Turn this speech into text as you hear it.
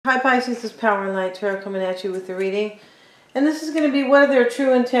Hi Pisces, this is Power and Light Tarot coming at you with the reading. And this is going to be what are their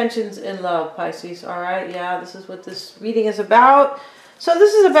true intentions in love, Pisces. Alright, yeah, this is what this reading is about. So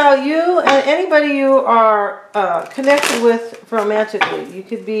this is about you and anybody you are connected with romantically. You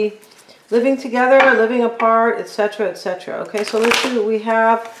could be living together, living apart, etc., etc. Okay, so let's see what we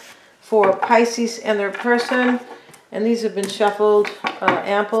have for Pisces and their person. And these have been shuffled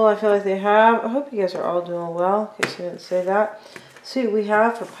ample, I feel like they have. I hope you guys are all doing well, in case you didn't say that. See what we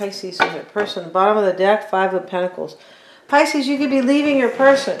have for Pisces and their person. Bottom of the deck, Five of Pentacles. Pisces, you could be leaving your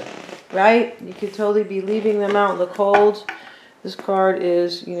person, right? You could totally be leaving them out in the cold. This card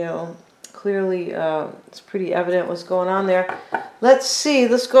is, you know, clearly, it's pretty evident what's going on there. Let's see.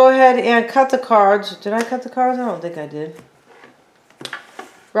 Let's go ahead and cut the cards. Did I cut the cards? I don't think I did.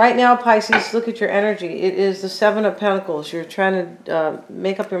 Right now, Pisces, look at your energy. It is the Seven of Pentacles. You're trying to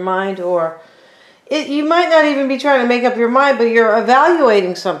make up your mind, or you might not even be trying to make up your mind, but you're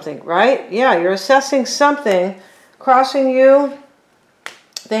evaluating something, right? Yeah, you're assessing something crossing you.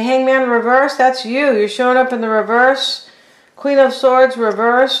 The Hangman reversed, that's you. You're showing up in the reverse. Queen of Swords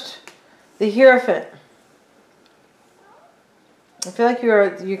reversed. The Hierophant. I feel like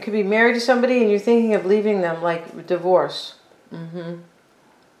you could be married to somebody and you're thinking of leaving them, like divorce.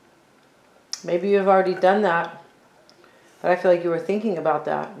 Maybe you've already done that, but I feel like you were thinking about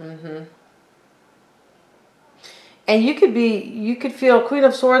that. And you could feel Queen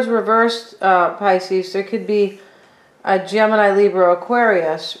of Swords reversed, Pisces. There could be a Gemini, Libra,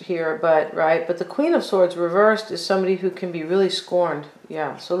 Aquarius here, but the Queen of Swords reversed is somebody who can be really scorned.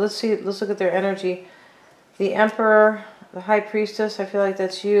 Yeah. So let's see. Let's look at their energy. The Emperor, the High Priestess. I feel like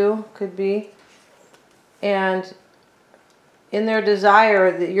that's you. Could be. And in their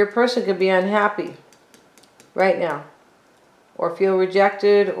desire, that your person could be unhappy right now, or feel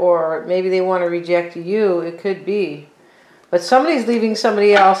rejected, or maybe they want to reject you. It could be. But somebody's leaving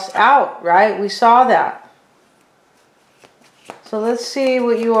somebody else out, right? We saw that. So let's see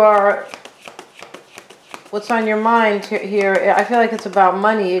what you are, what's on your mind here. I feel like it's about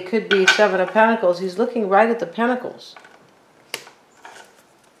money. It could be Seven of Pentacles. He's looking right at the Pentacles.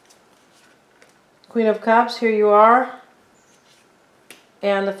 Queen of Cups, here you are.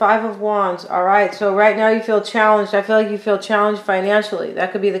 And the Five of Wands. All right, so right now you feel challenged. I feel like you feel challenged financially.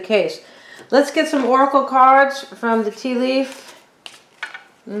 That could be the case. Let's get some oracle cards from the tea leaf.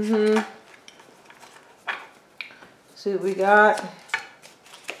 See what we got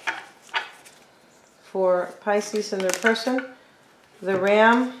for Pisces and their person. The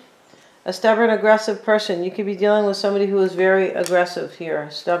Ram. A stubborn, aggressive person. You could be dealing with somebody who is very aggressive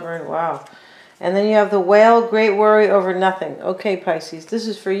here. Stubborn, wow. And then you have the Whale, great worry over nothing. Okay, Pisces, this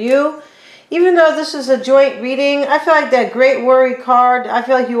is for you. Even though this is a joint reading, I feel like that great worry card, I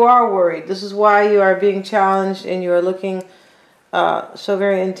feel like you are worried. This is why you are being challenged and you are looking so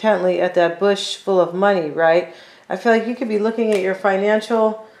very intently at that bush full of money, right? I feel like you could be looking at your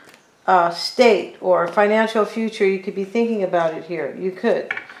financial state or financial future. You could be thinking about it here. You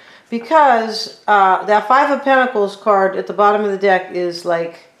could. Because that Five of Pentacles card at the bottom of the deck is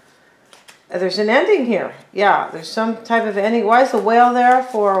like, there's an ending here. Yeah, there's some type of ending. Why is the Whale there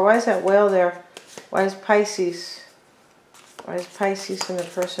for? Why is that Whale there? Why is Pisces? Why is Pisces and the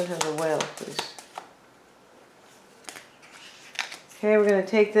person has a Whale, please? Okay, we're going to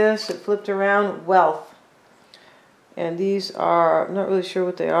take this. It flipped around. Wealth. And these are, I'm not really sure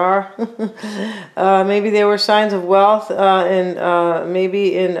what they are. Maybe they were signs of wealth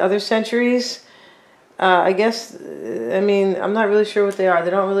maybe in other centuries. I guess, I mean, I'm not really sure what they are. They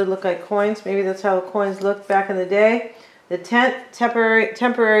don't really look like coins. Maybe that's how the coins looked back in the day. The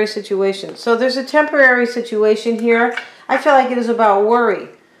temporary situation. So there's a temporary situation here. I feel like it is about worry.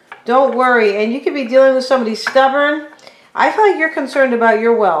 Don't worry. And you could be dealing with somebody stubborn. I feel like you're concerned about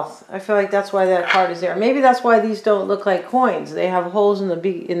your wealth. I feel like that's why that card is there. Maybe that's why these don't look like coins. They have holes in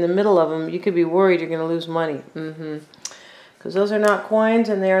the middle of them. You could be worried you're going to lose money. Because those are not coins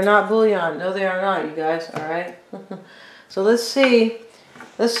and they are not bullion. No, they are not, you guys. All right. So let's see.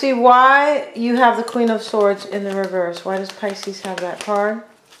 Let's see why you have the Queen of Swords in the reverse. Why does Pisces have that card?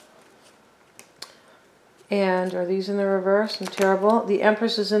 And are these in the reverse? And terrible. The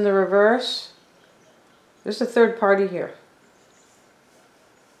Empress is in the reverse. There's a third party here.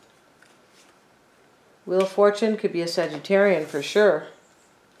 Wheel of Fortune could be a Sagittarian for sure.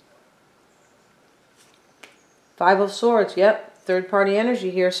 Five of Swords, yep. Third party energy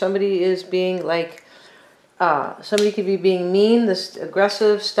here. Somebody is being like, somebody could be being mean, this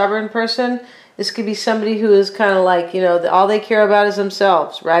aggressive, stubborn person. This could be somebody who is kind of like, you know, all they care about is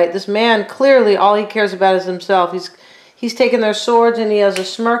themselves, right? This man, clearly all he cares about is himself. He's taken their swords and he has a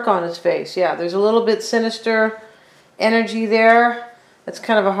smirk on his face. Yeah, there's a little bit sinister energy there. That's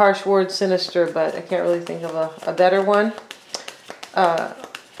kind of a harsh word, sinister, but I can't really think of a better one.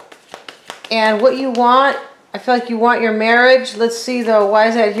 And what you want, I feel like you want your marriage. Let's see though, why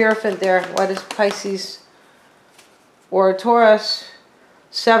is that Hierophant there? Why does Pisces or Taurus?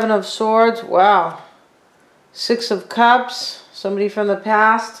 7 of Swords, wow. 6 of Cups, somebody from the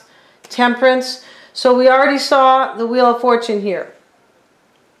past. Temperance. So we already saw the Wheel of Fortune here.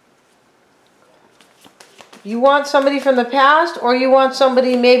 You want somebody from the past, or you want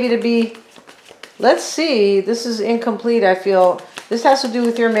somebody maybe to be, let's see, this is incomplete, I feel. This has to do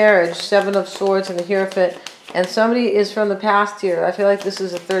with your marriage, 7 of Swords and the Hierophant, and somebody is from the past here. I feel like this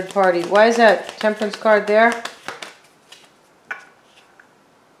is a third party. Why is that Temperance card there?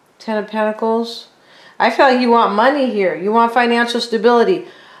 10 of Pentacles. I feel like you want money here. You want financial stability.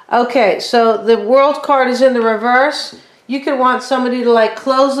 Okay, so the World card is in the reverse. You could want somebody to like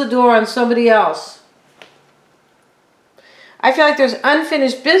close the door on somebody else. I feel like there's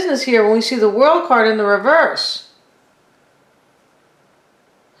unfinished business here when we see the World card in the reverse.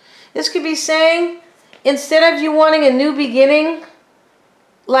 This could be saying, instead of you wanting a new beginning,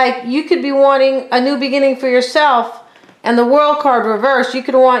 like you could be wanting a new beginning for yourself, and the World card reversed, you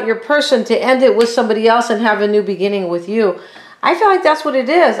could want your person to end it with somebody else and have a new beginning with you. I feel like that's what it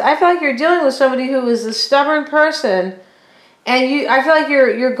is. I feel like you're dealing with somebody who is a stubborn person, and I feel like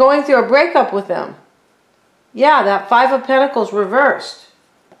you're going through a breakup with them. Yeah, that 5 of Pentacles reversed.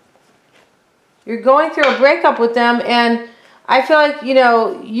 You're going through a breakup with them, and I feel like, you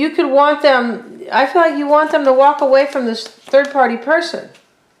know, you could want them, I feel like you want them to walk away from this third-party person.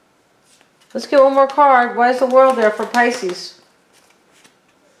 Let's get one more card. Why is the World there for Pisces?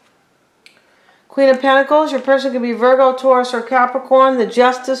 Queen of Pentacles. Your person could be Virgo, Taurus, or Capricorn. The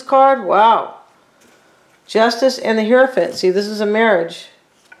Justice card. Wow. Justice and the Hierophant. See, this is a marriage.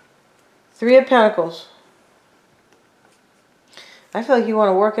 3 of Pentacles. I feel like you want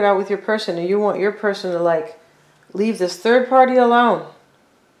to work it out with your person, and you want your person to like leave this third party alone.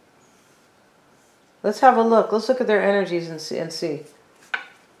 Let's have a look. Let's look at their energies and see.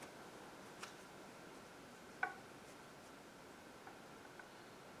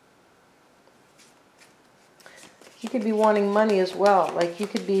 You could be wanting money as well. Like you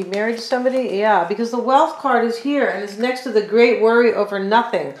could be married to somebody. Yeah, because the Wealth card is here and it's next to the Great Worry over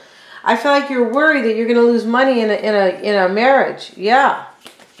Nothing. I feel like you're worried that you're going to lose money in a marriage. Yeah.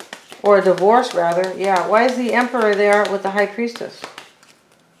 Or a divorce, rather. Yeah. Why is the Emperor there with the High Priestess?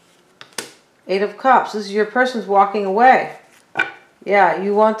 8 of Cups. This is your person's walking away. Yeah,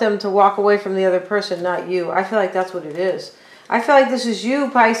 you want them to walk away from the other person, not you. I feel like that's what it is. I feel like this is you,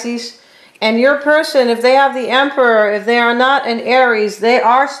 Pisces. And your person, if they have the Emperor, if they are not an Aries, they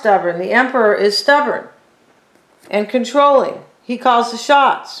are stubborn. The Emperor is stubborn and controlling. He calls the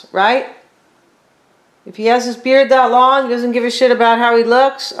shots, right? If he has his beard that long, he doesn't give a shit about how he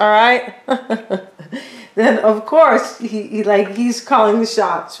looks, all right? Then, of course, he's calling the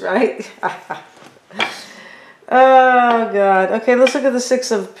shots, right? Oh, God. Okay, let's look at the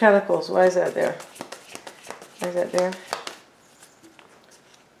 6 of Pentacles. Why is that there? Why is that there?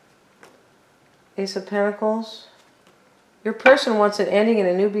 Ace of Pentacles. Your person wants an ending and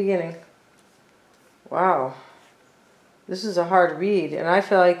a new beginning. Wow. This is a hard read, and I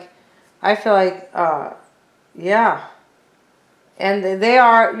feel like, yeah. And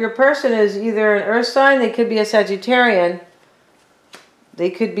your person is either an Earth sign, they could be a Sagittarian, they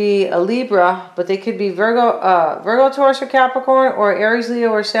could be a Libra, but they could be Virgo, Taurus, or Capricorn, or Aries, Leo,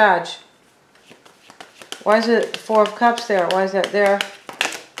 or Sag. Why is it 4 of Cups there? Why is that there?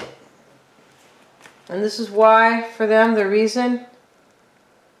 And this is why, for them, the reason.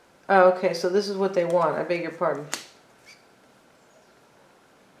 Oh, okay, so this is what they want. I beg your pardon.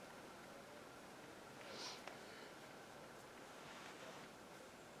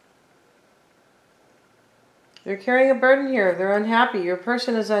 They're carrying a burden here. They're unhappy. Your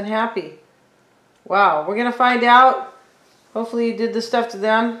person is unhappy. Wow. We're going to find out. Hopefully you did this stuff to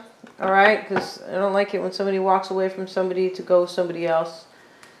them. All right? Because I don't like it when somebody walks away from somebody to go with somebody else.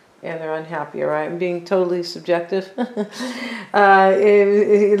 And they're unhappy. All right? I'm being totally subjective.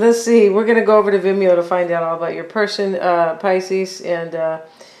 Let's see. We're going to go over to Vimeo to find out all about your person, Pisces. And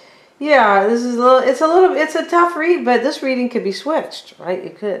yeah, this is it's a tough read, but this reading could be switched, right?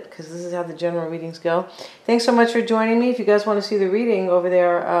 It could, because this is how the general readings go. Thanks so much for joining me. If you guys want to see the reading over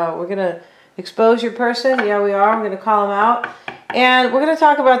there, we're going to expose your person. Yeah, we are. We're going to call them out. And we're going to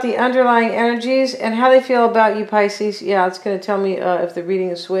talk about the underlying energies and how they feel about you, Pisces. Yeah, it's going to tell me if the reading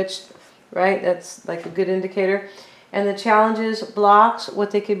is switched, right? That's like a good indicator. And the challenges, blocks,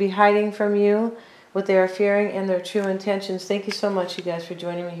 what they could be hiding from you, what they are fearing, and their true intentions. Thank you so much, you guys, for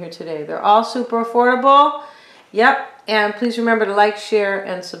joining me here today. They're all super affordable. Yep. And please remember to like, share,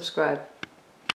 and subscribe.